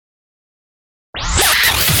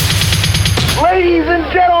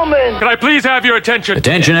gentlemen. Can I please have your attention?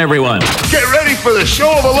 Attention, everyone. Get ready for the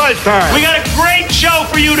show of a lifetime. We got a great show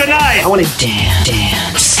for you tonight. I want to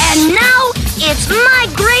dance. And now, it's my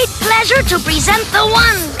great pleasure to present the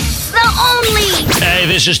one, the only. Hey,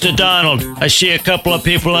 this is the Donald. I see a couple of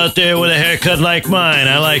people out there with a haircut like mine.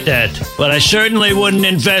 I like that. But I certainly wouldn't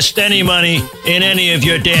invest any money in any of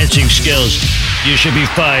your dancing skills. You should be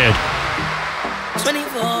fired.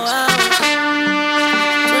 24 hours.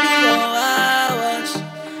 24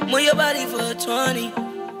 hours. Move your body for 20.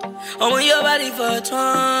 I want your body for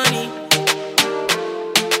 20.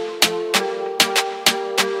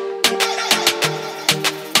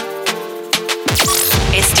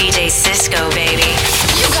 It's DJ Cisco, baby.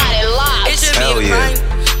 You got it locked. It should be a crime.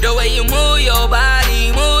 The way you move your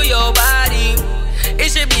body, move your body.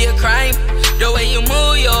 It should be a crime. The way you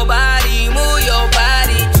move your body, move your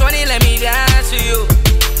body. 20, let me dance to you.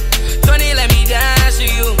 20, let me dance to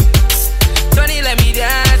you. 20, let me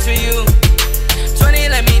dance to you. 20,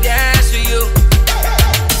 let me dance to you.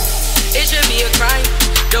 It should be a crime.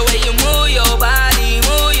 The way you move your body,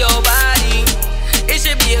 move your body. It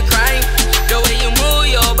should be a crime. The way you move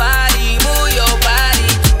your body, move your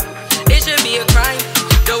body. It should be a crime.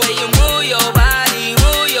 The way you move your body,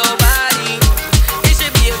 move your body. It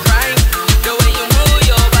should be a crime. The way you move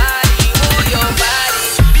your body, move your body.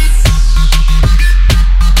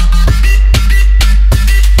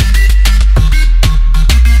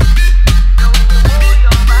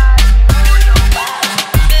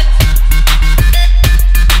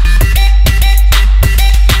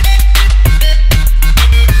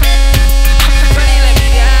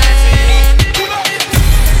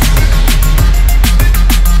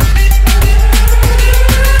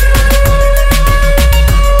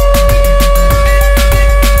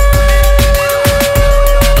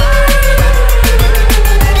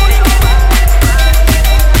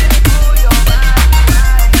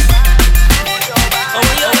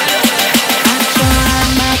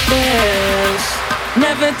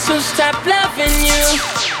 To stop loving you,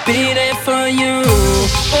 be there for you.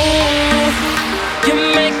 Ooh, you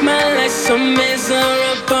make my life so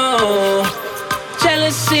miserable.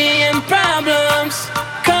 Jealousy and problems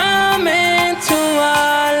come into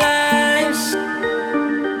our lives.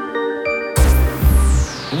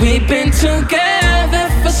 We've been together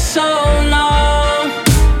for so long,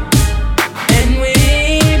 and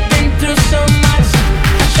we've been through so much.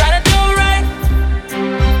 I try to do right,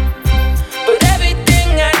 but everything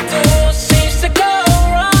I do seems to go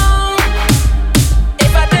wrong.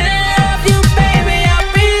 If I didn't love you, baby, I'd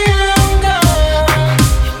be long gone.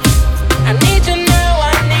 I need you now,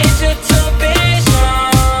 I need you to be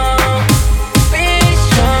strong. Be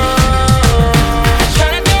strong.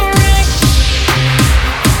 Trying to do right,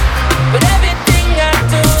 but everything I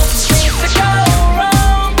do seems to go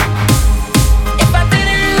wrong. If I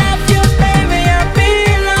didn't love you, baby, I'd be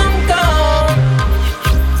long gone.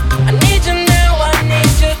 I need you now, I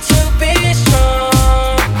need you to be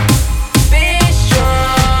strong. Be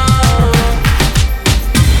strong.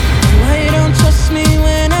 Why you don't trust me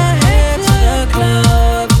when I head to the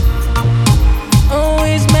club?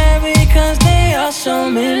 Always mad because they all show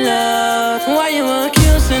me love. Why you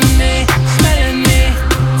accusing me, smelling me,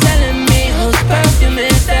 telling me whose perfume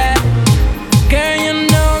is that? Girl, you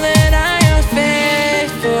know that I am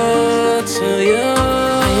faithful to you.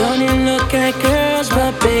 I only look at girls,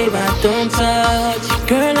 but babe, I don't touch.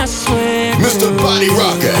 Girl, I swear Mr. Body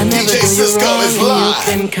Rocker, I never DJ do you Cisco wrong, is and live. you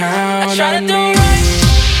can count on me.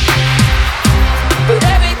 But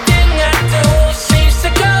everything I do seems to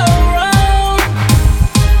go wrong.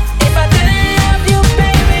 If I didn't love you,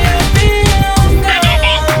 baby, I'd be long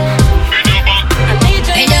gone. I need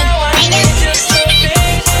you now, I need you to be.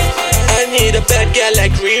 I need a bad girl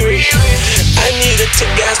like Riri. I need a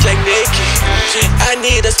thick ass like Nikki. I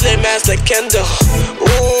need a slim ass like Kendall.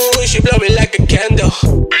 Ooh, she blow me like a candle.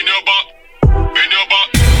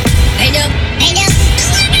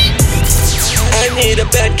 I need a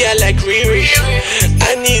bad girl like Riri.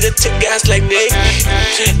 I need a thick ass like Nikki.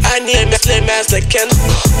 I need a slim ass like Kendall.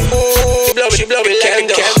 Ooh, she blow me like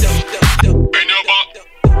a candle.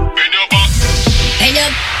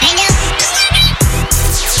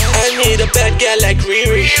 I need a bad girl like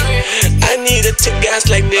Riri. I need a thick ass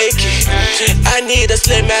like Nikki. I need a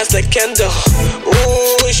slim ass like Kendall.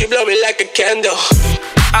 Ooh, she blow me like a candle.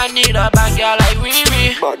 I need a bad girl like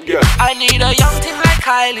Riri. I need a young thing like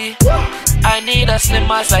Kylie. I need a slim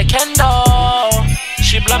ass like Kendall.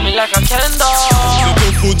 She blow me like a candle.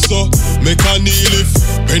 Little foot so, make a knee lift.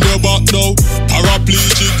 Bend your back now,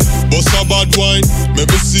 paraplegic. Bust a bad wine, make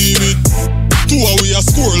me see it. Two and we a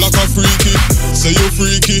score like a freaky. Say you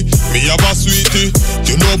freaky, me have a sweetie.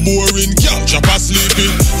 You no boring, can't chop a sleepy.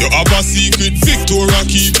 You have a secret, Victoria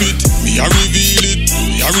keep it. Me a reveal it,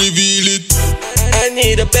 me a reveal it. I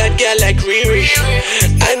need a bad girl like Riri.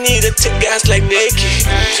 I need a thick ass like Nikki.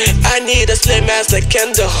 I need a slim ass like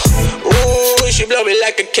Kendall. Ooh, she blow me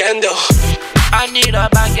like a candle. I need a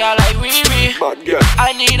bad girl like Riri.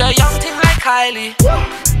 I need a young thing like Kylie.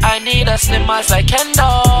 I need a slim ass like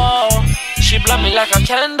Kendall. She blow me like a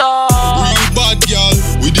candle. Real bad girl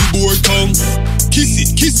with the board tongue. Kiss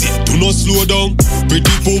it, do not slow down.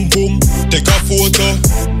 Pretty pum pum, take a photo.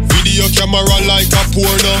 Video camera like a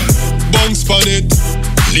porno. Bounce pan it,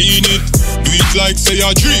 lean it. Do it like say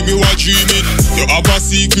a dream, you a dream it. You have a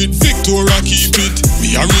secret, Victoria keep it.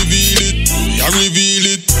 Me a reveal it, me a reveal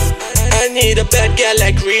it. I need a bad girl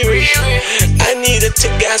like Riri. I need a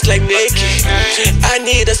thick ass like Nikki. I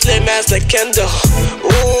need a slim ass like Kendall.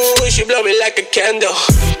 Ooh, she blow me like a candle.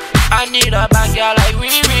 I need a bad girl like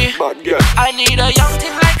Riri. I need a young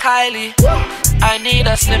thing like Kylie. I need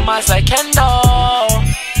a slim ass like Kendall.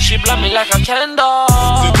 She blow me like a candle.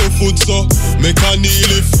 Take your foot so, make a knee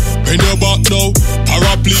lift. Bend your back now,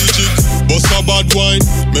 paraplegic. Bust a bad wine,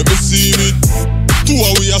 make me see it. Two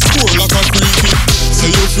and we a score like a freaky. Say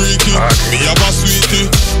you freaky, me have a sweetie.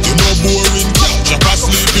 You no boring, can't chop a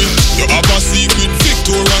sleepy. You have a secret,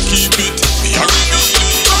 Victoria keep it. Me a reveal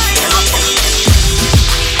it, me a reveal it.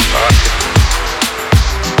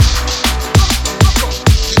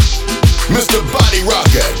 Mr. Body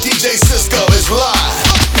Rocker, DJ Cisco is live.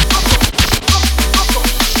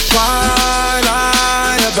 Why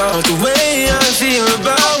lie about the way I feel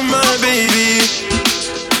about my baby,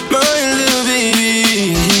 my little baby?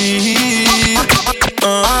 I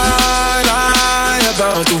lie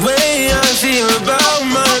about the way I feel about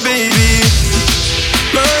my baby,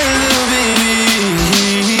 my little baby.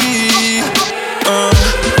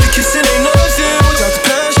 The kissing ain't nothing without the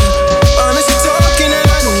passion. Honestly talking and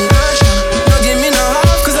I don't action. Now give me no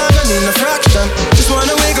half 'cause I don't need no fraction. Just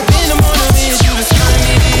wanna wake up in the morning and you beside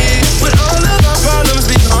me. With all of our problems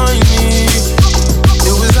behind me,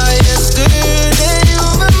 it was like yesterday you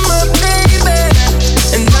were my baby,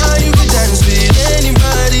 and now you can dance with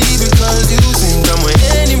anybody because you think I'm with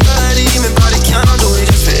anybody. My body can't do it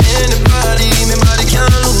just for anybody. My body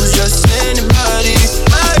can't lose just anybody.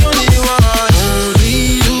 I only want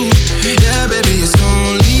only you, yeah baby it's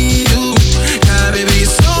only you, yeah baby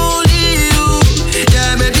it's only you,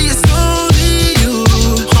 yeah baby it's only you.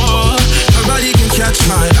 Oh, nobody can catch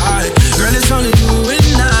my eye. Girl, it's only you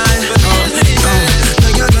and I. Now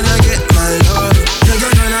you're gonna get my love. Now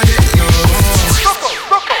you're gonna get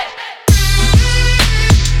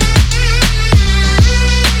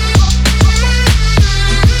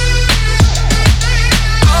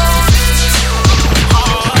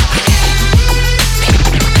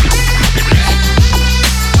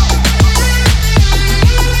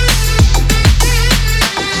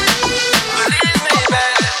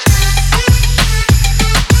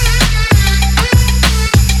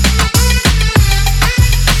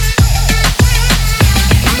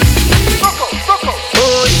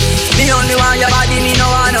the only one your body, me no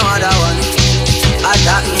want no other one.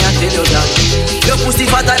 Attack me and tell you that your pussy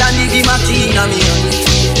fatter than the machine on me.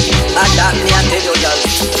 Attack me and tell you that.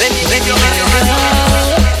 Let me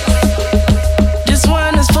this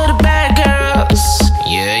one is for the bad girls.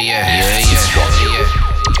 Yeah.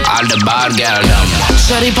 All the bad girls,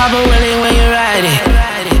 Shorty pop a willy when you ride it.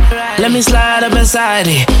 Let me slide up inside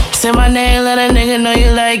it. Say my name, let a nigga know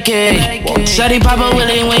you like it. Shorty pop a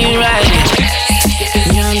willy when you ride it.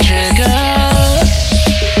 Young trigger.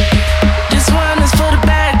 This one is for the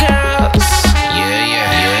bad girls. yeah.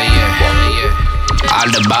 All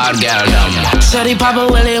the bad girls, Shorty pop a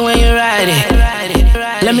willy when you ride it.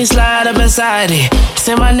 Let me slide up inside it.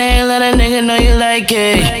 Say my name, let a nigga know you like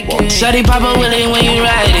it. Shorty pop a willy when you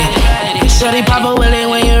ride it. Shorty pop a willy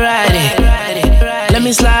when you ride it. Let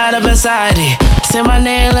me slide up inside it. Say my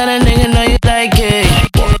name, let a nigga know you like it.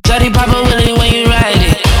 Shorty pop a willy when you ride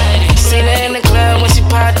it. Seen her in the club when she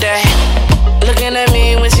popped that. Looking at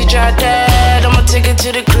me when she dropped that. I'ma take her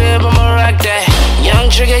to the crib, I'ma rock that. Young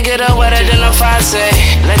trigger, get her wetter than a faucet.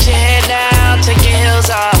 Let your head down, take your heels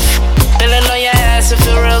off. Feeling on your ass, it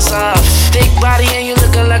feel real soft. Thick body and you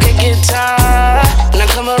looking like a guitar. Now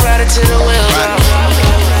come and ride it to the wheels off.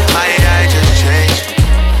 My AI just changed.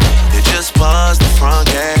 It just buzzed the front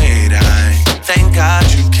gate. I thank God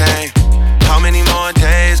you came. How many more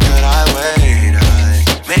days could I wait? I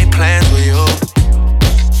made plans with you,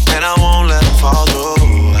 and I won't let them fall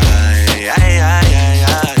through.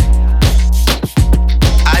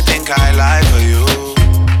 I think I lie for you.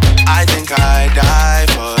 I think I die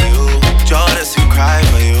for you. Jordan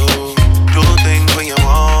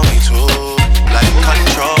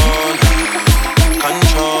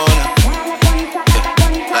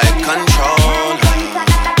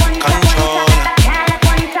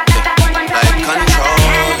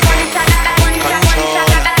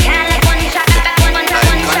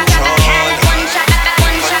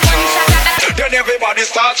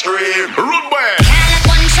start scream. Rude boy.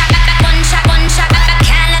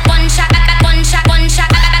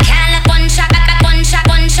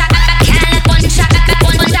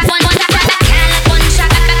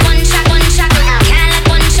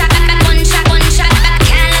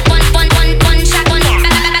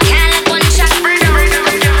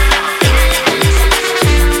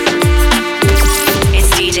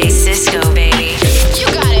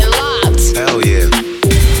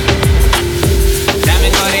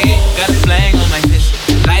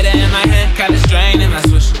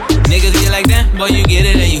 Boy, you get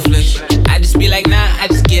it and you flish. I just be like, nah, I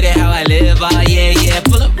just get it how I live. Oh, yeah, yeah.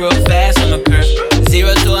 Pull up real fast on the curb.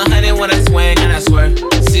 0 to 100 when I swing and I swerve.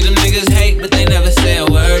 See them niggas hate, but they never say a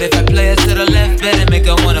word. If I play it to the left, better make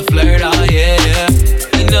her wanna flirt. Oh, yeah, yeah.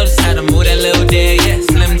 You know just how to move that little day, yeah.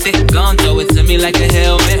 Slim, thick, gon' throw it to me like a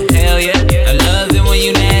helmet. Hell yeah. I love it when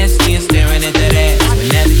you nasty and staring at that ass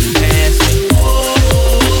whenever you pass me.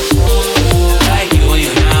 Like you when you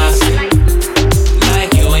nasty. Like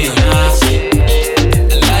you when you nasty.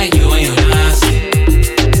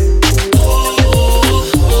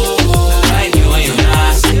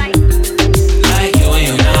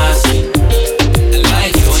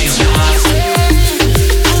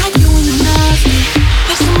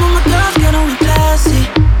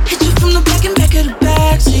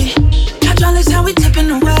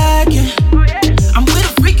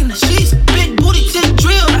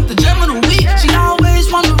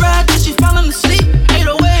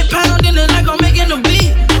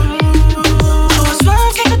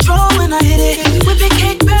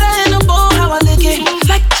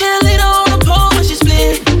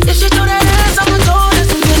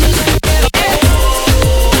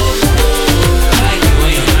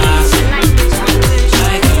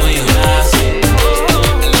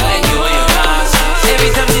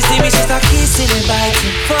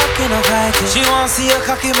 She won't see a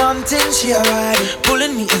cocky mountain, she a ride it,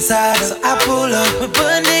 pulling me inside. So I pull up, we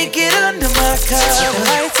butt naked under my car.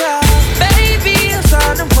 Lights out, baby, I'm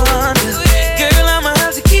starting to wonder. Girl, I'ma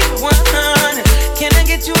have to keep it 100. Can I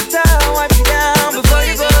get you a towel, wipe you down before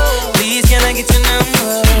you go? Please, can I get your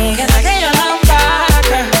number? Can I get your number,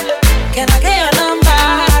 girl? Can I get your number,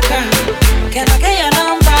 girl? Can I get your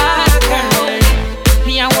number, girl?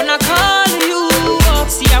 Me, I wanna call you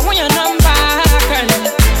up, see, I want your number, girl.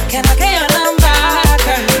 Can I get your number,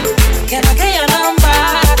 girl? Can I get your number,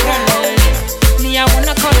 girl? Me, I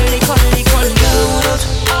wanna call you.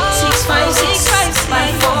 656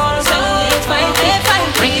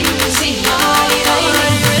 547 bring it to see.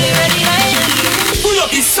 Ready. Pull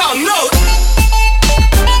up this song now.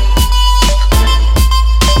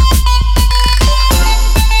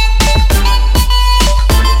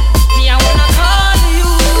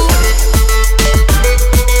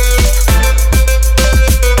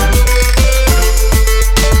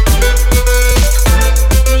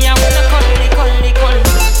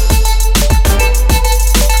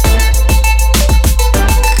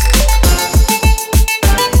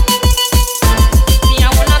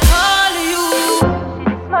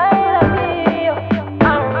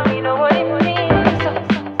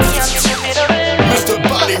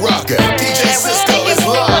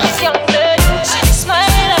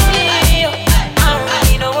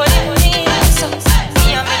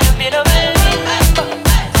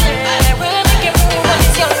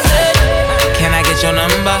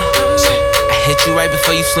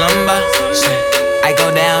 Slumber. I go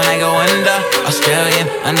down, I go under. Australian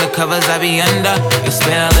undercovers, I be under. You're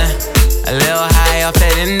spelling a little high off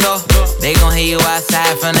that endo. They gon' hear you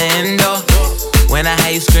outside from the endo. When I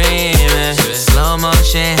hear you screaming, slow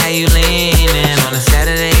motion, how you leaning on a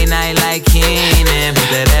Saturday night like Keenan. Put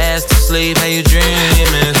that ass to sleep, how you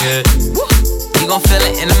dreaming? Yeah. You gon' feel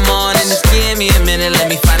it in the morning. Just give me a minute, let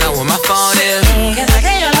me find out where my phone is. Can I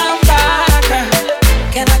get your number, girl?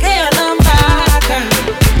 Can I get your number, girl?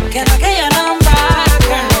 Can I get your number,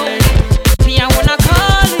 girl? Me, I wanna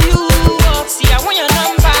call you up, see, I want your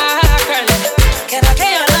number, girl. Can I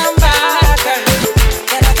get your number, girl?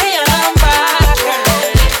 Can I get your number, girl?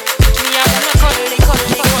 Me, I wanna call you.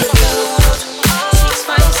 656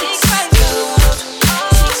 547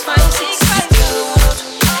 656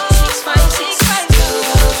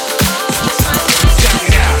 547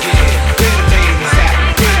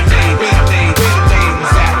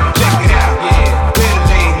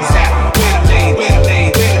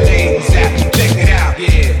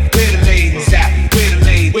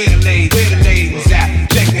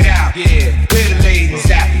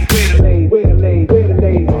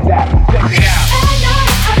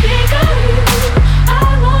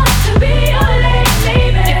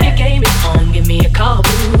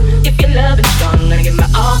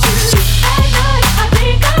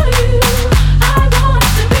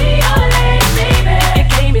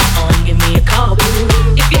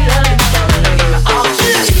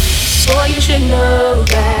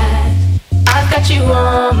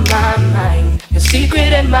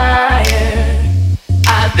 secret admirer.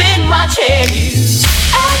 I've been watching you.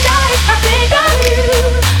 At night I think of you.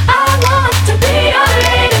 I want to be your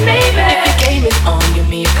lady, baby. If your game is on, give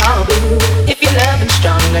me a call, boo. If you're loving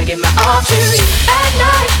strong, I give my all to you. At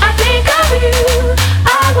night I think of you.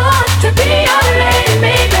 I want to be your lady,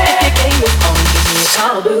 baby. If your game is on, give me a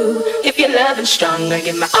call, boo. If you're loving strong, I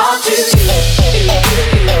give my all to you.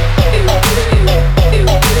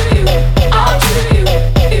 All to you.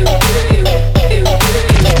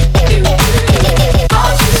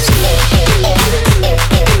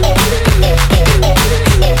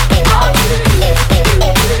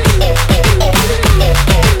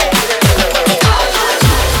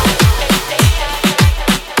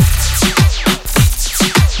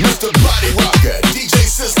 Mr. Body Rocker, DJ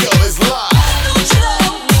Cisco is live.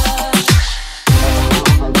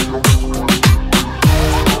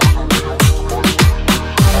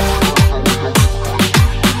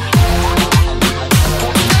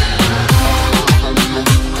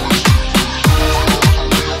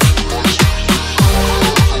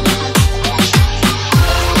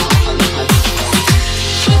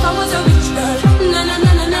 If I was a rich girl, na na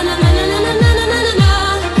na na na na na na na na na na na.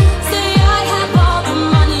 Say I have all the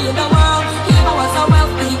money in the world. If I was a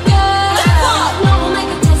wealthy girl, no one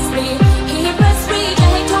can test me. He press me,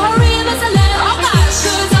 Tory, as a lamb.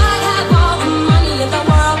 'Cause I have all the money in the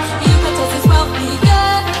world. You can test this wealthy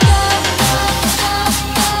girl.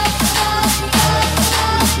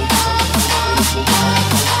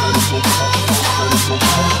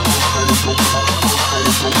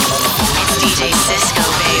 It's DJ Cisco,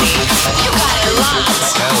 baby. You got it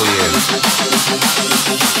locked. Hell yeah.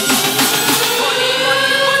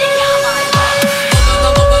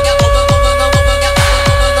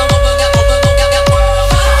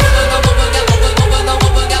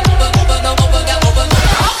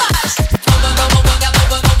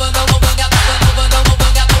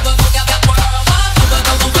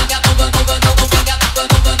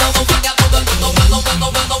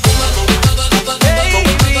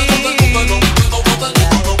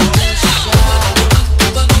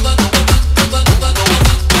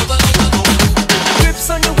 Grips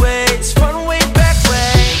on your waist, front way, back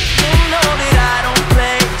way. You know that I don't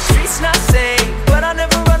play. Streets not safe, but I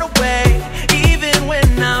never run away, even when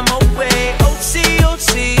I'm away. OT,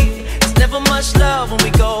 OT, there's never much love when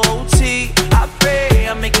we go OT. I pray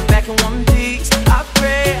I make it back in one piece. I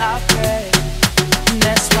pray, I pray. And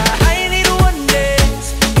that's why I need a one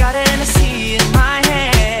dance. Got an Hennessy in my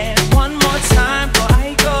hand. One more time before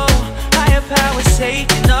I go. Higher powers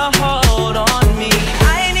taking a hold on me.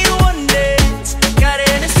 I need a one dance. Got an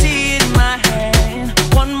Hennessy in my hand.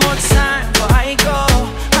 One more time before I go.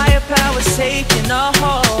 Higher powers taking a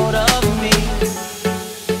hold of me.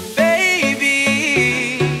 Baby,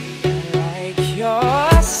 I like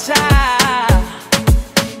your style.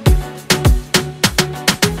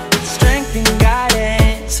 Strength and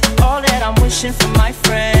guidance, all that I'm wishing for my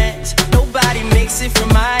friends. Nobody makes it from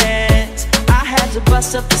my ends. I had to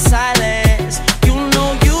bust up the silence. You know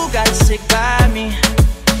you gotta stick by me.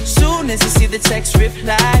 Soon as you see the text,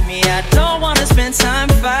 reply me. I don't wanna spend time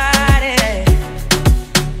fighting.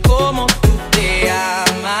 Como tú te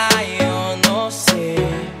amas, yo no sé.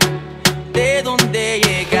 De dónde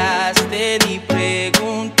llegaste ni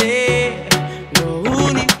pregunté. Lo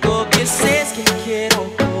único que sé es que quiero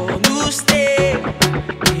con usted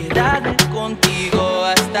quedarme contigo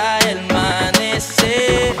hasta el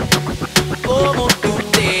amanecer. Como tú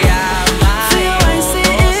te amas, yo no sé.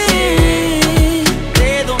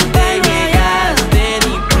 De dónde llegaste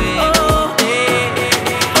ni pregunté.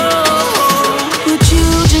 Would you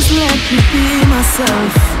just let me be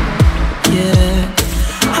myself? Yeah,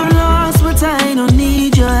 I'm lost, but I don't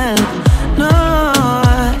need your help. No,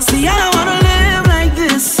 see, I don't wanna live like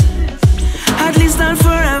this. At least not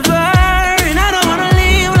forever. And I don't wanna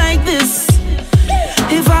live like this.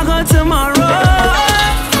 If I go tomorrow,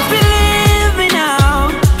 believe me now,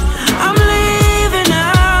 I'm leaving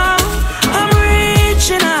now. I'm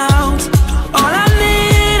reaching out. All I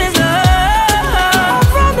need is love. I'm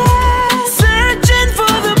running, searching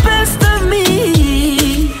for the best of me.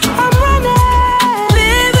 I'm running,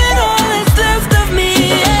 leaving all that's left of me.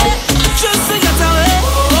 Just so you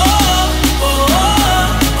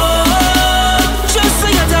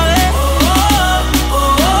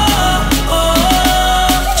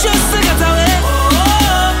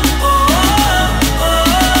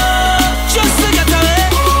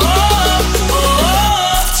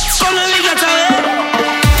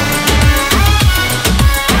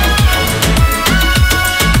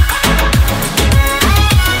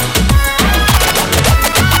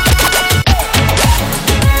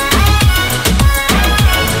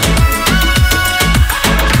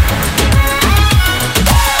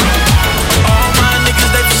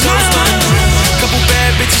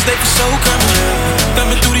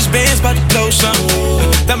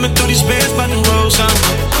about to roll some.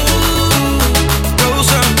 Roll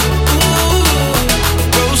some.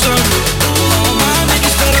 Roll some. All my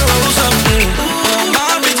niggas better roll some. All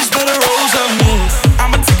my bitches better roll some.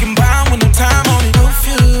 I'm a ticking bomb with no time on it. No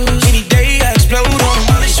fuse. Any day I explode on them.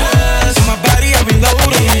 Molly stress in my body, I reload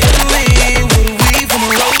on it. Italy with a weave from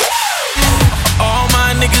the road. All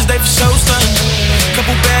my niggas, they for so stunned.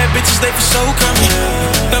 Couple bad bitches, they for so coming.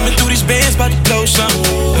 Thumbing through these bands, bout to blow some.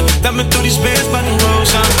 Thumbing through these bands, bout to roll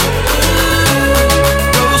some.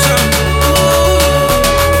 Roll some.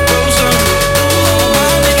 Roll some. All my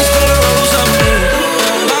niggas better roll some.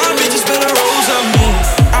 All my bitches better roll some.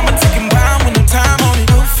 I'm a ticking bomb with no time on it.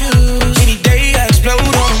 No fuse. Any day I explode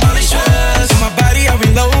on them. Molly stress in my body, I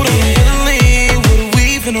reload on it. Italy with a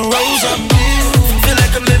weave and a rose up. Feel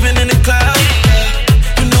like I'm living in the cloud.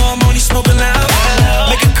 You know I'm only smoking loud.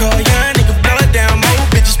 Make a call, young nigga, blow it down. More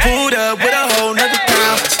bitches pulled up with a whole nother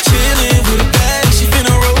pound. Chillin' with a baddie, she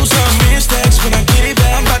finna roll some. Spin stacks when I get it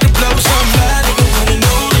back, I'm about to blow some. Fly nigga, wanna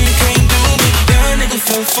know that you can't do me. Young nigga,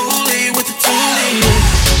 full fully with the toolie.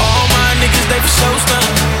 All my niggas, they for so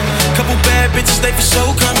stunned. Couple bad bitches, they for so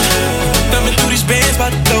coming. Thumbing through these bands,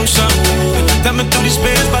 about to blow some. Thumbing through these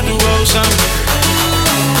bands, about to roll some.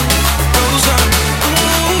 Roll some.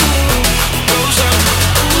 Roll some.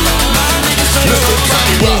 Mr.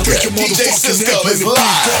 Party Rocker, DJ Cisco is live.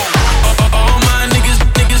 All my niggas,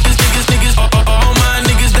 all my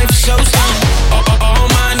niggas, they for so stunned. All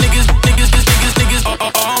my niggas, all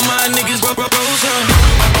my niggas, roll some.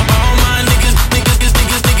 All my niggas, all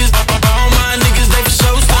my niggas, they for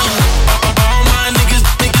so stunned. All my niggas,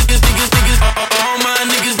 all my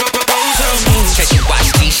niggas, roll some. Check your watch,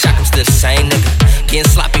 G-Shock, I'm still the same nigga.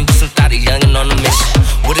 Getting sloppy with some thotty youngin' on a mission.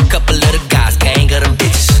 With a couple of the guys, gang of them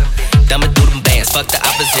bitches. Thumbing through them bands, fuck the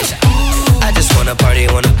opposition. I just wanna party,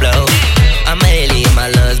 wanna blow. I'm a alien, my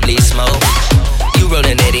lungs bleed smoke. You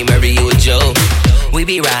rollin' Eddie Murphy, you a Joe. We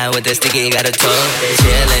be riding with the sticky, got a toe.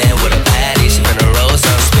 Chillin' with a patty, she finna roll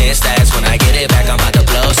some. Spin stacks, when I get it back, I'm about to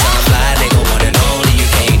blow some. Fly nigga, one and only, you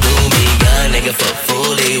can't do me. Young nigga for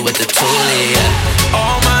fully with the toolie, yeah.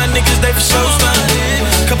 All my niggas, they for so stunned.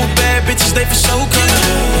 Couple bad bitches, they for so coming.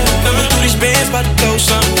 Thumbing through these bands, about to blow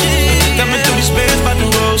some. Thumbing through these bands, about to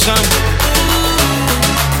roll some.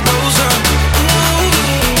 Roll some.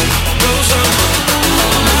 Roll some.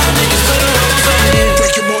 All my niggas better roll some.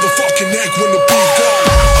 Break your motherfucking neck when the beat goes.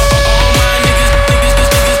 All my niggas,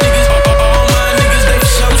 all my niggas, they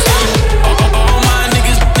for so stunned. All my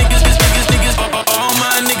niggas, all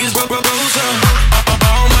my niggas, roll some.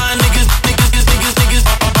 All my niggas,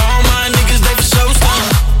 all my niggas, they for so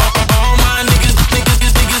stunned. All my niggas,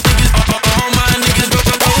 all my niggas,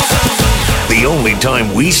 roll some. The only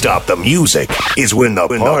time we stop the music is when the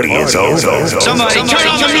party is over. Somebody turn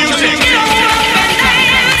on the music.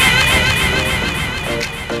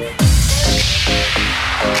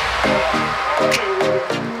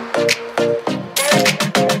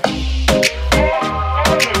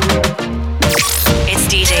 It's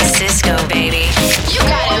DJ Cisco, baby. You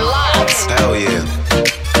got it locked. Hell yeah.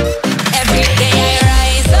 Every day I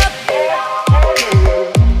rise up.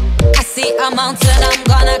 I see a mountain I'm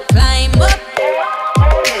gonna climb up.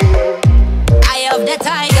 I have the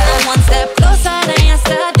tiger, I'm one step closer than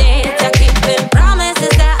yesterday. To keeping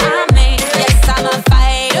promises that I made. Yes, I'm a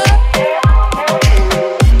fighter.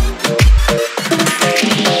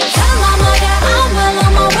 Tell my mother I'm well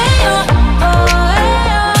on my way up.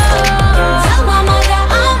 Tell my mother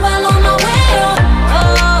I'm well on my way up.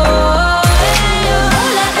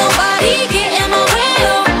 Don't let nobody get in my way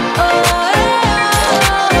up.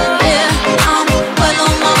 Yeah, I'm well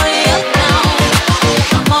on my way up now.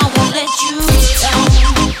 Mama won't let you down.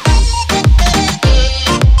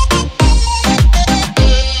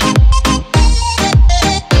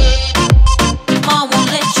 Mama won't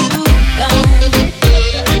let you down.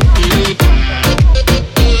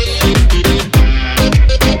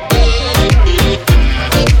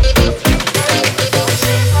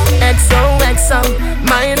 XOXO,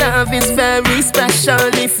 my love is very special.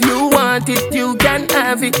 If you want it, you can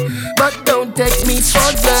have it. But don't take me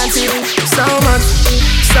for granted. So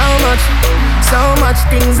much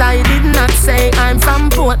things I did not say. I'm from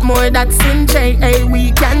Portmore, that's in J.A.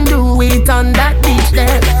 We can do it on that beach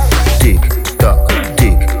there. Tick tock,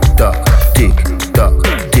 tick tock, tick tock,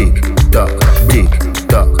 tick tock, tick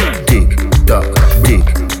tock, tick tock, tick tock,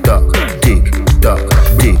 tick tock, tick tock,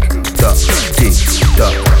 tick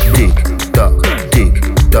tock, tick tock, tick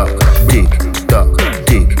tock, tick tock,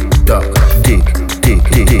 tick tock, tick tick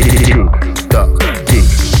tick tick tock, tick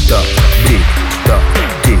tock, tick tock,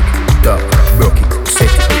 tick tock. Broke it,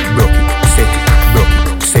 set it, broke it, set it, broke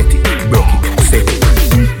it, set it, broke it, set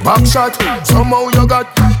it. Back shot, somehow you got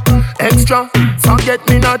extra. Forget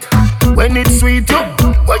me not when it's sweet. You,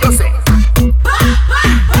 what you say?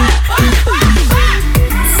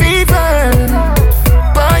 Fever,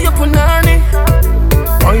 buy your punani.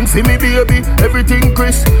 Wine for me baby, everything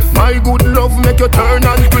crisp. My good love make you turn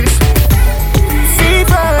and crisp.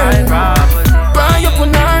 Fever, buy your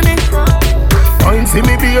punani. Wine for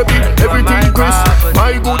me baby, everything crisp.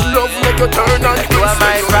 My good love make you turn and crisp. You are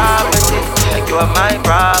my property, like you are my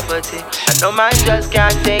property. I know mine just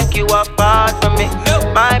can't take you apart from me.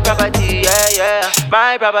 My property, yeah, yeah,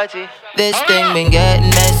 my property. This thing been getting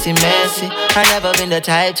messy, messy. I never been the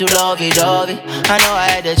type to lovey-dovey. I know I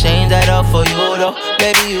had to change that up for you though.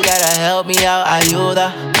 Baby, you gotta help me out, are you the?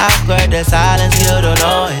 I've heard the silence, hear the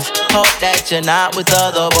noise. Hope that you're not with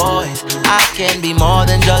other boys. I can be more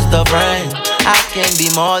than just a friend. I can be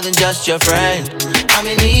more than just your friend. I'm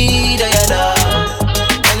in need of your love.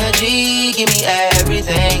 Energy, give me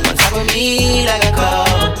everything. On top of me like a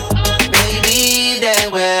cup. Baby, that's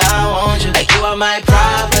where I want you. Like you are my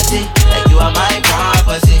property. Like you are my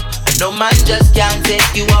property. No man just can't take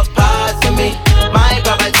you apart from me. My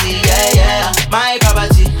property, yeah, yeah, my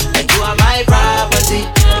property. Like you are my property.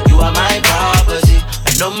 Like you are my property.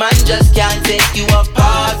 No man just can't take you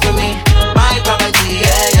apart from me. My property,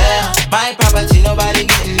 yeah, yeah, my property. Nobody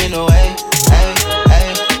getting in the way. Hey, hey,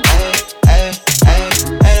 hey, hey, hey.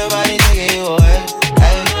 Ain't nobody taking you away.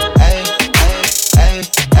 Hey, hey, hey, hey,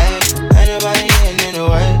 hey. Ain't nobody getting in the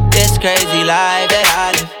way. This crazy life that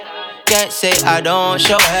I live. Can't say I don't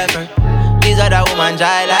show effort. These other women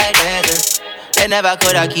dry like desert. They never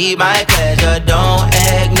could have keep my pleasure. Don't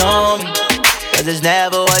ignore me, cause it's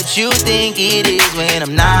never what you think it is when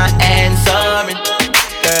I'm not answering.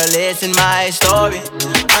 Girl, listen my story.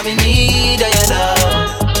 I'm in need of your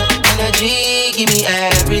love. Energy, give me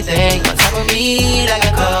everything. On top of me like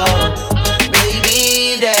a cup.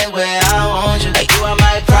 Baby, that's where I want you. Like you are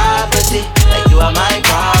my property. Like you are my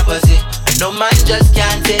property. No man just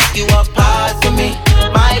can't take you apart from me.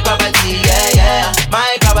 My property, yeah, yeah,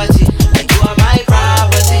 my property. Like you are my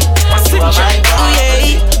property. You are my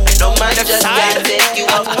property. No man just can't take you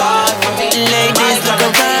apart from me. Ladies, look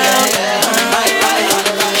around.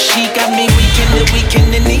 She got me weak in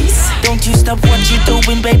the knees. Don't you stop what you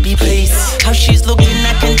doing, baby, please. How she's looking,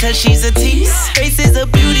 I can tell she's a tease. Face is a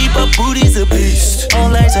beauty, but booty's a beast. All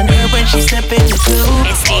eyes on her when she step in the club.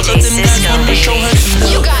 It's DJ Cisco, baby.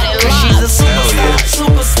 You got it locked. She's a superstar,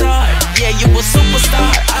 superstar. Yeah, you a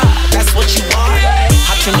superstar. That's what you are.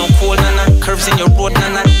 Hot to no cold, nana. Curves in your road,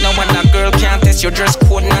 nana. No one a girl can't test your dress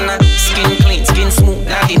code, nana. Skin clean, skin smooth,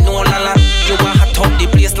 now they know, nana. You a hot top the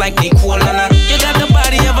place like they cool, nana. You got the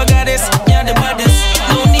body of a goddess, you're the baddest.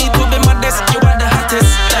 No need to be modest, you are the hottest.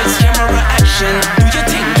 Lights, camera, action. Do your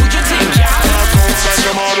thing, yeah.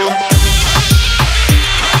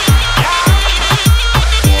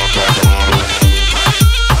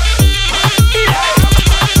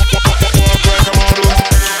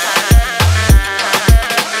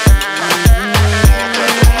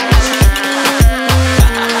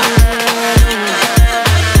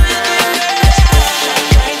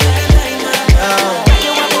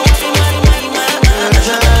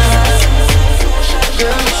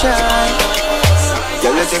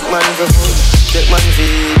 Take man for food, take man for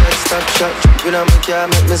let's stop shot. You know me can't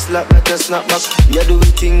make me slap like a snapback. You do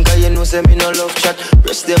it thing cause you know say me no love chat.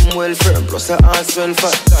 Breast them well firm, plus her ass well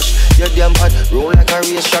fat. Gosh, you're damn hot, roll like a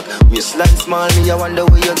race track. Waistline small, me I wonder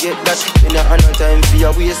where you get that. Me not have no time for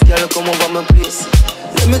your waist, girl, come over my place.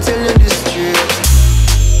 Let me tell you this straight.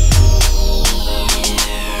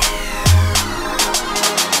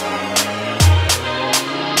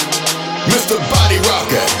 Mr. Body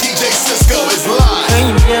Rocker, DJ Cisco is live.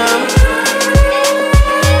 Hey, yeah.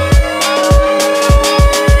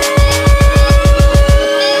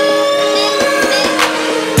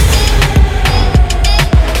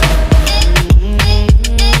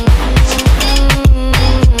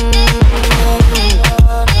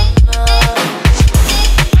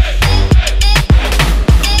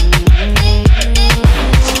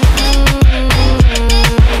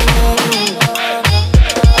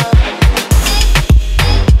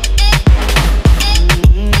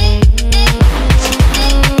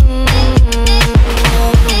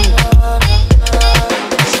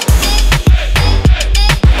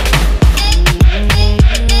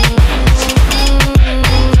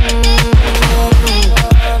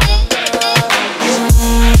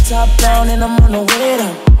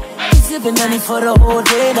 For the whole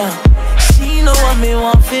day now. She know what me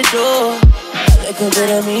want for do. Take a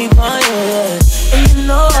bit of me for you, yeah. And you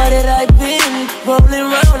know that I've been rolling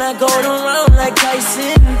round, I go around like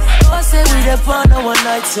Tyson. I say we the fun of one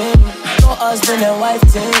night team, no husband and wife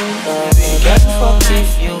team. We can fuck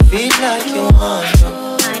if you feel like you want to,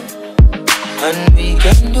 and we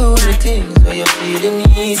can do the things where you're feeling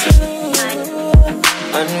easy,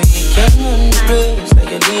 and we can embrace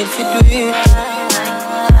like you need to do it.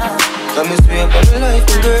 Come and swear up on life,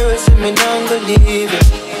 and girl, say me not gonna leave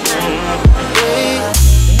it. Yeah.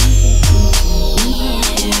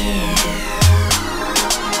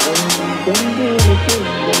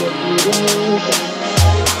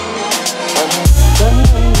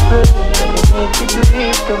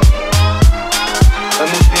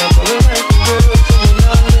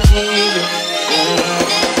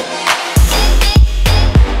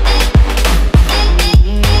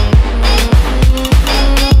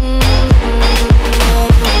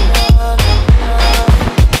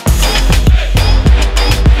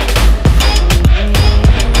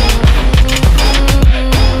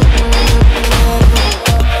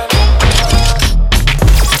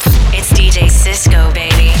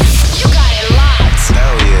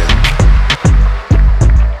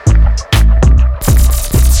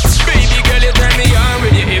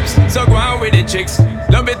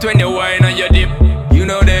 When you whine and you dip, you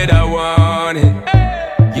know that I want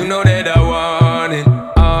it. You know that I want it.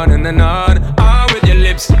 On and on with your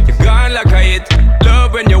lips. You're gone like a hit.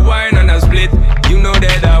 Love when you whine and I split. You know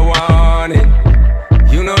that I want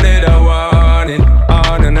it. You know that I want it.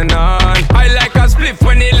 On and on. I like a spliff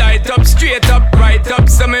when it light up, straight up, right up.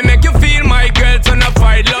 So me make you feel my girl, turn up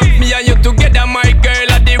fight love. Me and you together, my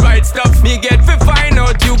girl, are the right stuff. Me get to find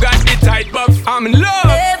out you got the tight buff. I'm in love.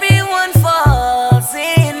 Everyone falls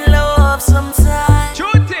in love sometimes.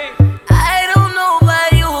 I don't know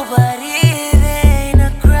about you, but it ain't a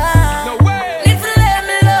crime. No way. If you let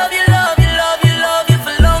me love you, love you, love you, love you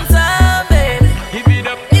for a long time, baby. Give it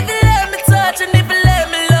up. If you let me touch and if you let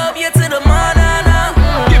me love you to the morning,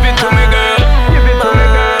 give it to me, girl. Give it to me,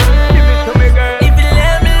 girl. Give it to me, girl. If you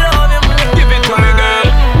let me love you, give it to me, girl.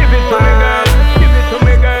 Give it to me, girl. Give it to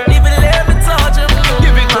me, girl. If you let me touch you,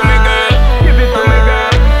 give it to me, girl. Give it to me, girl.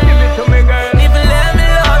 Give it to me, girl. If you let me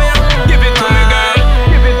love you, give it to me, girl.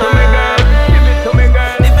 Give it to me, girl. Give it to me,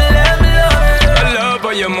 girl. If you let me love you, I love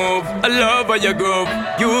how you move. I love how you groove.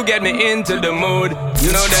 You get me into the mood.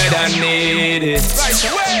 You know that I need it.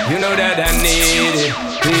 You know that I need it.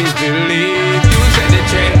 Please believe. You set the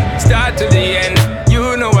trend, start to the end.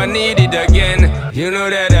 You know I need it again. You know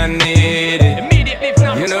that I need it.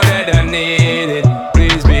 You know that I need it.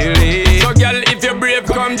 Please believe. So girl, if you're brave,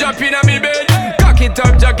 come jump in on me bed. Cock it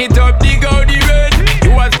up, jack it up, dig out the red.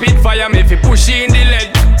 You a spitfire, me fi push in the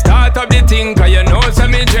lead. Start up the thing, cause you know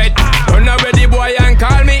some me dread. Run away the boy and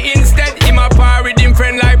call me instead. Him a par with him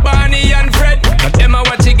friend like Barney and Fred. But them a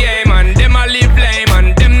watch the game and them a live lame.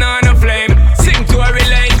 And them not no flame. Sing to a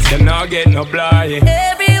relate, them not get no blind.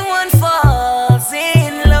 everyone falls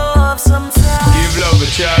in love sometimes. Give love a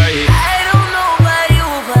try. I don't know about you,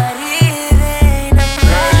 but it ain't a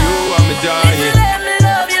crime. Girl, you want me If you dying. let me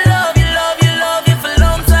love you, love you, love you, love you for a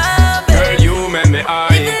long time, baby. Girl, you make me If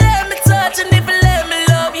high. you let me touch and if you let me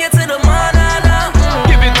love you to the morning,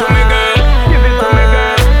 Give it to me, girl. Give it to me,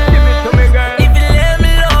 girl. Give it to me, girl. if you let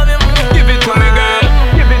me love you, Give it to me, girl.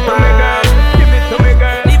 Give it to me, girl. Give it to me,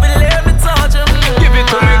 girl. if you let me touch you, Give it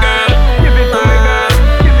to me, girl. Give it to me, girl.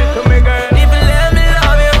 Give it to me, girl. if you let me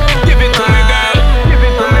love you, Give it to me, girl. Give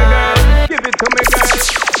it to me, girl. Give it to me,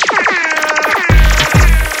 girl.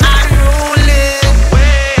 Unruly,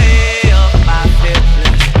 way up my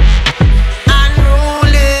fitness.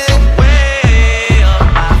 Unruly, way up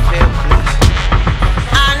my fitness.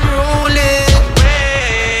 Unruly,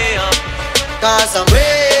 way up. 'Cause I'm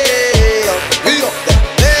way up, way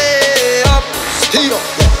up, still up,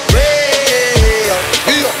 way up,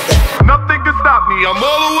 there. Nothing can stop me, I'm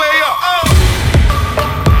all the way up.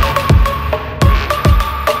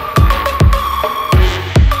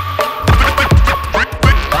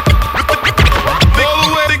 All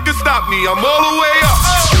the way, nothing can stop me, I'm all the way up.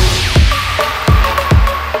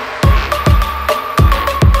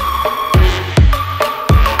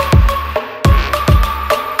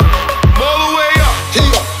 I'm all the way up.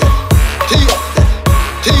 Tee up there, tee up there,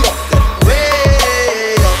 tee up there,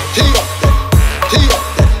 way up, tee up there, tee up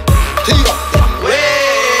there, tee up there,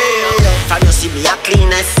 way up. Can you see me a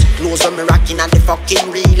cleanest? Clothes when me rocking and the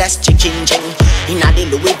fucking realest. Chicken ching inna the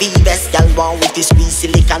Louis V vest. Y'all want with the squeeze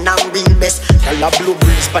silicone and real best. Y'all a blue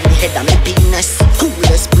breeze pon the head of me penis.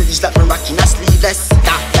 Coolest breeze like me rocking a sleeveless.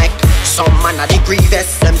 That like some man a the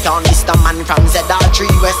grievous. Them can't miss the man from ZR3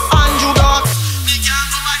 West. Andrew Doc. Me can't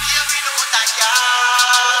come back here without a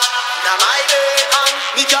girl. Now my baby.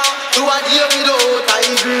 Me can't do a day without I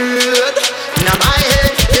good. Now my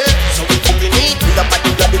head, yeah. So we keep it neat. With a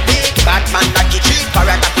body of the big bad man that you treat. For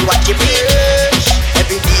a happy what you preach.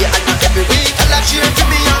 Every day and not every week. Tell a cheer to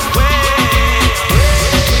me and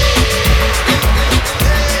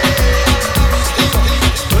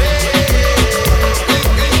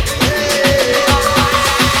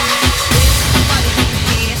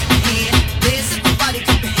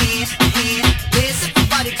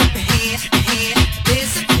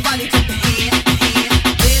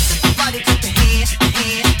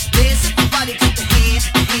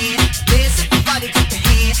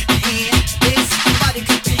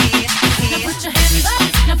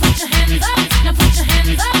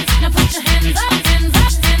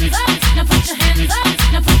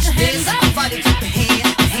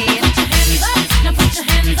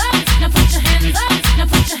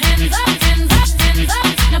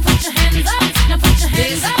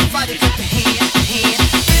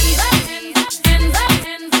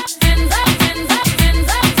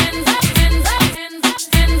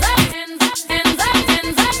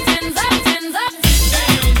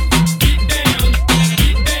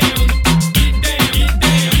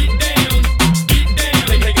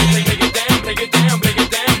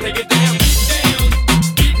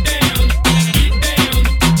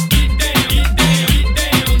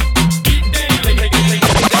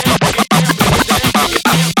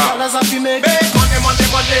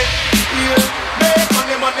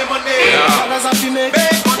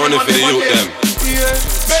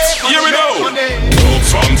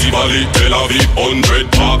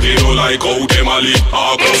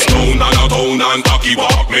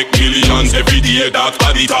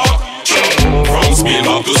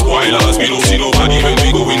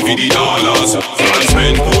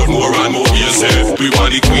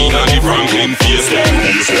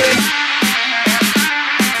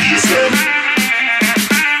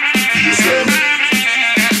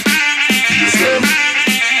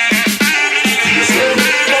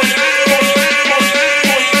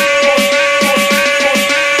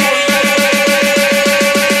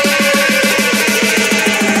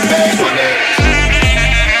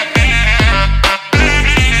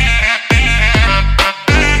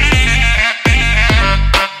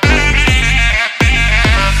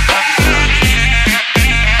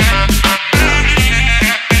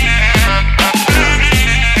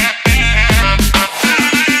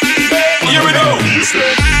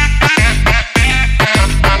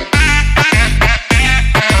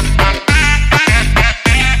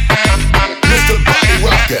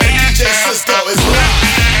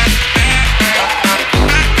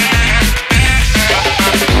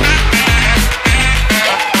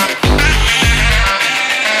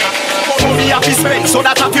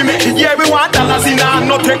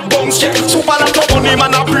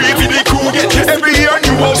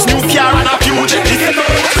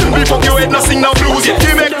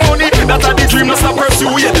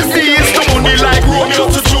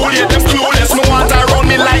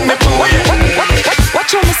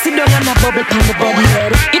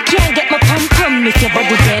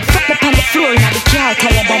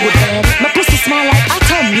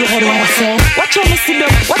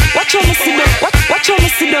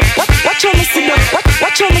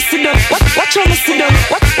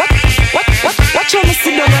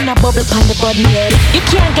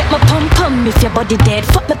dead.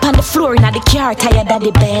 Fuck me on the floor in the car, tired of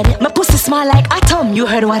the bed. My pussy smell like atom, you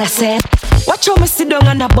heard what I said. Watch how me sit down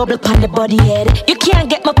on a bubble pan the body head. You can't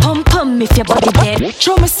get my pum pum if your body dead. Watch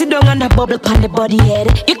how me sit down on a bubble pan the body head.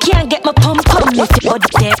 You can't get my pum pum if your body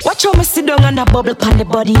dead. Watch how me sit down on a bubble pan the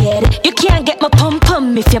body head. You can't get my pum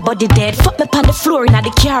pum if your body dead. Fuck me on the floor in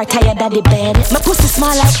the car, tired of the bed. My pussy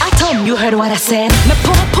smell like atom, you heard what I said. My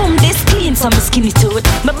pum pum this clean, so me skinny tooth.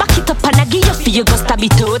 Me back it up and I give you for you go stab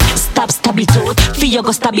it out. Stab it out, for you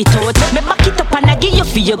go stab it out. Me back it up and I give you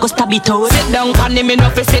for you go stab it out. Sit down pan me no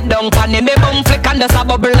fi sit down pan me bum flick and just a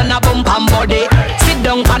bubble and a bump and body. Sit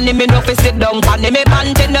down pan me no fi sit down pan me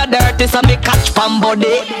pant in the dirty so me catch pan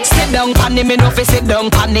body. Sit down pan me no fi sit down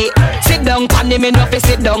pan it. Sit down pan me no fi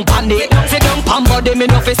sit down pan it. Sit down pan body me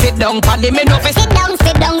no fi sit down pan it. Me no fi sit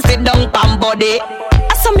down pan body.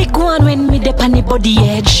 So me go on when me dep on the body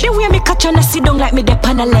edge. The way me catch and I sit down like me dep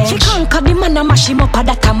on a ledge. She conquer the man and mash him up,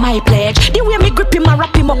 that a my pledge. The way me grip him and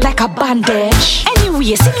wrap him up like a bandage.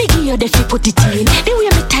 Anyway, see me give you the fi put it in. The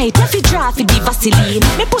way me tight, you fi draw fi the Vaseline.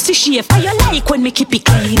 Me pussy shape, how you like when me keep it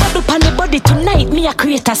clean. Bubble on the body tonight, me a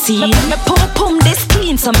create a scene. Me pum this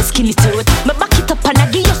clean, so me skinny tooth. Me back it up and I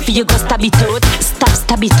give you fi you go stab it out.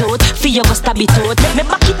 Stab it out, fi you go stab it out. Me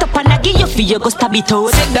back it up and I give you fi you go stab it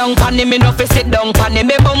out. Sit down pan me no fi sit down pan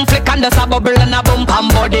me bum flick and just a bubble and a bump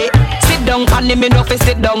and body. Sit down panny, me no fi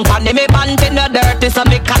sit down panny. Me pant in the dirty, so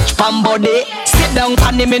me catch pan body. Sit down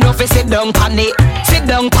panny, me no fi sit down panny. Sit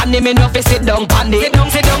down panny, me no fi sit down panny.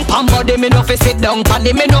 Sit down pan body, me no fi sit down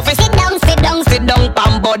panny. Me no fi sit down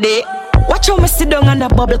pan body. Watch how me sit down and a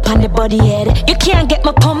bubble pan the body head. You can't get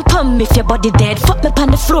my pum pum if your body dead. Fuck me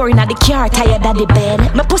pan the floor in the car, tired of the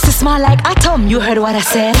bed. My pussy small like atom, you heard what I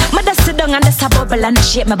said. My dad sit down and that's a bubble and I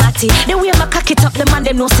shape my body. The way my cock it up, the man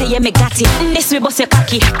them know say yeah me got it. This way bust your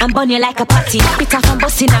cocky and bun you like a patty. Pit off and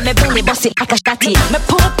bust it and me belly bust it like a shotty. Me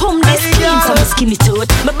pum pum this clean so me skinny toad.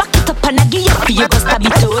 Me back it up and I give you for you go stab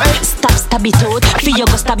it out. Stab it out, for you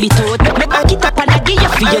go stab it out. Me back it up and I give you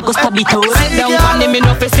for you go stab it out. Sit down panny, me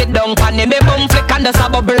no fi sit down panny. Me bum flick and there's a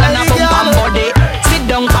bubble and a bump and body. Sit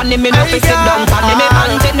down panny, me no fi sit down panny. Me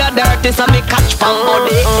pants in the dirty so me catch pan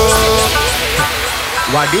body.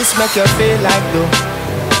 What this make you feel like though?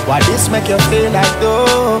 What this make you feel like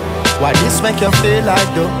though? What this make you feel like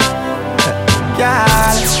though?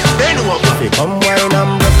 Girl, they know what we come wine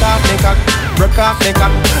and broke off me cock, broke off me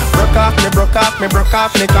cock, broke off me, broke off me, broke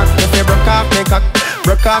off me cock. If you broke off me cock,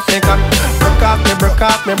 broke off me cock, broke off me, broke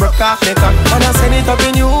off me, broke off me cock. And I send it up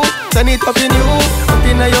in you, send it up in you, up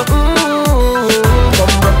in your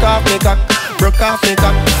come broke off me cock, broke off me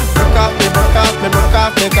cock, broke off me, broke off me, broke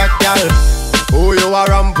off me cock, girl. Who you are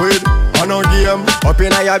ramp with? On a game, up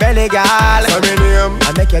in your belly, girl. Say me name.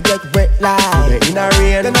 I make you get wet like in a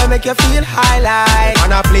rain. Then I make you feel high like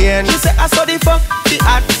on a plane. She say I saw the fuck, the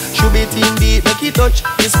hot. Should be team deep, make it touch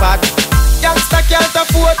the spot. Youngster can't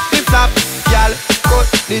afford the flap. Girl, cut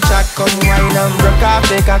the chat, come wine and broke off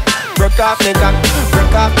the cock. Broke off the cock,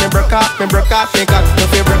 broke off me, broke off me, broke off the cock.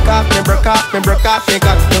 If you broke off me, broke off me, broke off the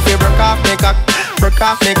cock. If you broke off the cock, broke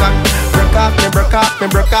off the cock, broke off me, broke off me,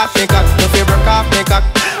 broke off the cock. If you broke off the cock,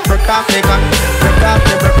 broke off the cock, broke off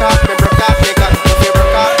me, broke off me, broke off the cock. If you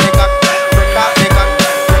broke off the cock, broke off the cock,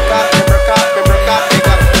 broke off me, broke off me, broke off the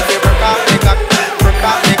cock. If you broke off the cock, broke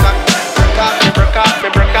off the cock, broke off me, broke off me,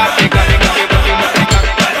 broke off the cock.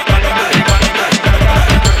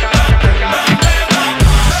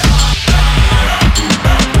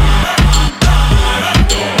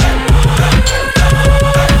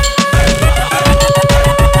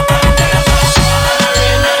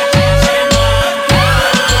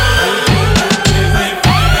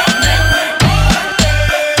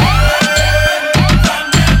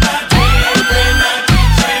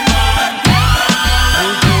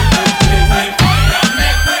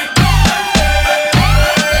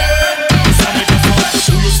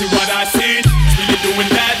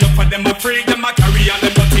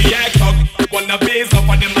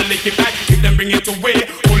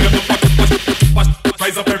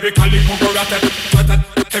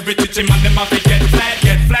 Every teaching man, them have to get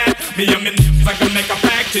flat. Me and me, I can make a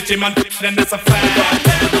pack. Teaching man, then that's a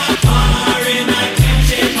fact.